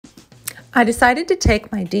I decided to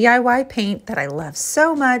take my DIY paint that I love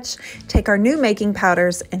so much, take our new making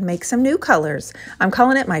powders, and make some new colors. I'm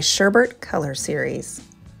calling it my Sherbet Color Series.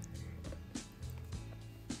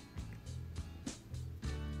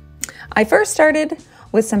 I first started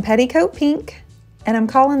with some Petticoat Pink, and I'm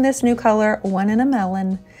calling this new color One in a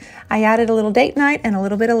Melon. I added a little Date Night and a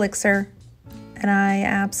little bit of Elixir, and I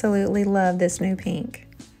absolutely love this new pink.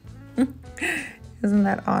 Isn't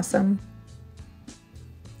that awesome?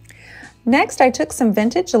 Next, I took some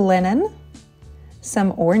vintage linen,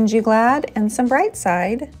 some Orangey Glad, and some Bright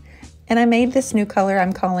Side, and I made this new color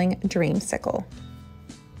I'm calling Dreamsicle.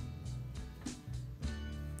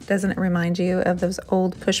 Doesn't it remind you of those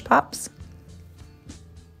old push pops?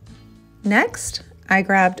 Next, I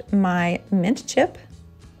grabbed my mint chip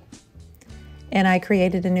and I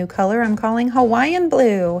created a new color I'm calling Hawaiian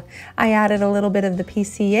Blue. I added a little bit of the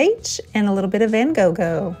PCH and a little bit of Van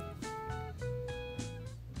Gogh.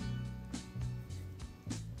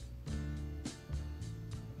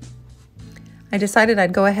 I decided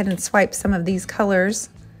I'd go ahead and swipe some of these colors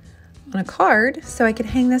on a card so I could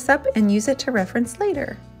hang this up and use it to reference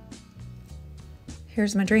later.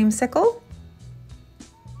 Here's my Dreamsicle.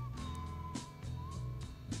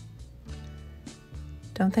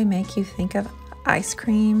 Don't they make you think of ice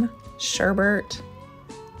cream, sherbet?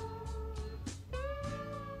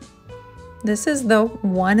 This is the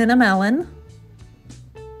One in a Melon.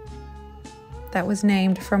 That was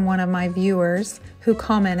named from one of my viewers who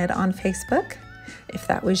commented on Facebook. If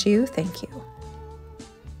that was you, thank you.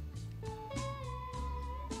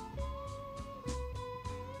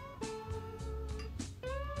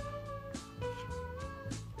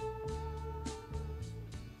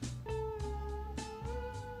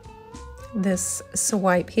 This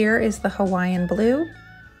swipe here is the Hawaiian Blue.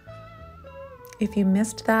 If you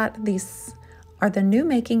missed that, these are the new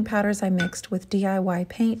making powders I mixed with DIY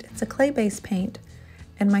paint. It's a clay-based paint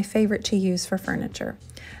and my favorite to use for furniture.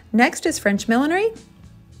 Next is French Millinery.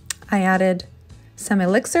 I added some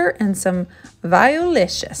Elixir and some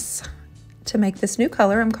Violicious to make this new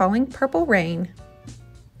color I'm calling Purple Rain.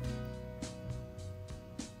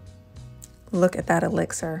 Look at that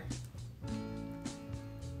Elixir.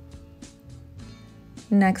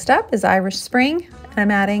 Next up is Irish Spring, and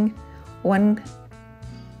I'm adding 1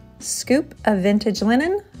 scoop of vintage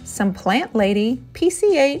linen, some Plant Lady,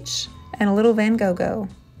 PCH, and a little Van Gogh.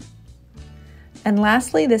 And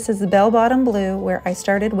lastly, this is the Bell Bottom Blue, where I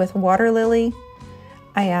started with Water Lily.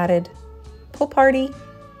 I added Pool Party,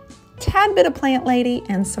 tad bit of Plant Lady,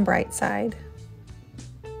 and some Bright Side.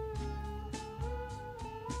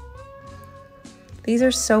 These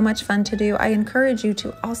are so much fun to do. I encourage you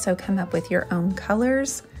to also come up with your own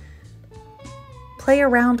colors. Play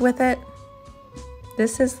around with it.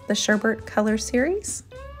 This is the Sherbet Color Series.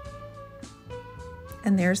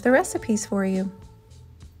 And there's the recipes for you.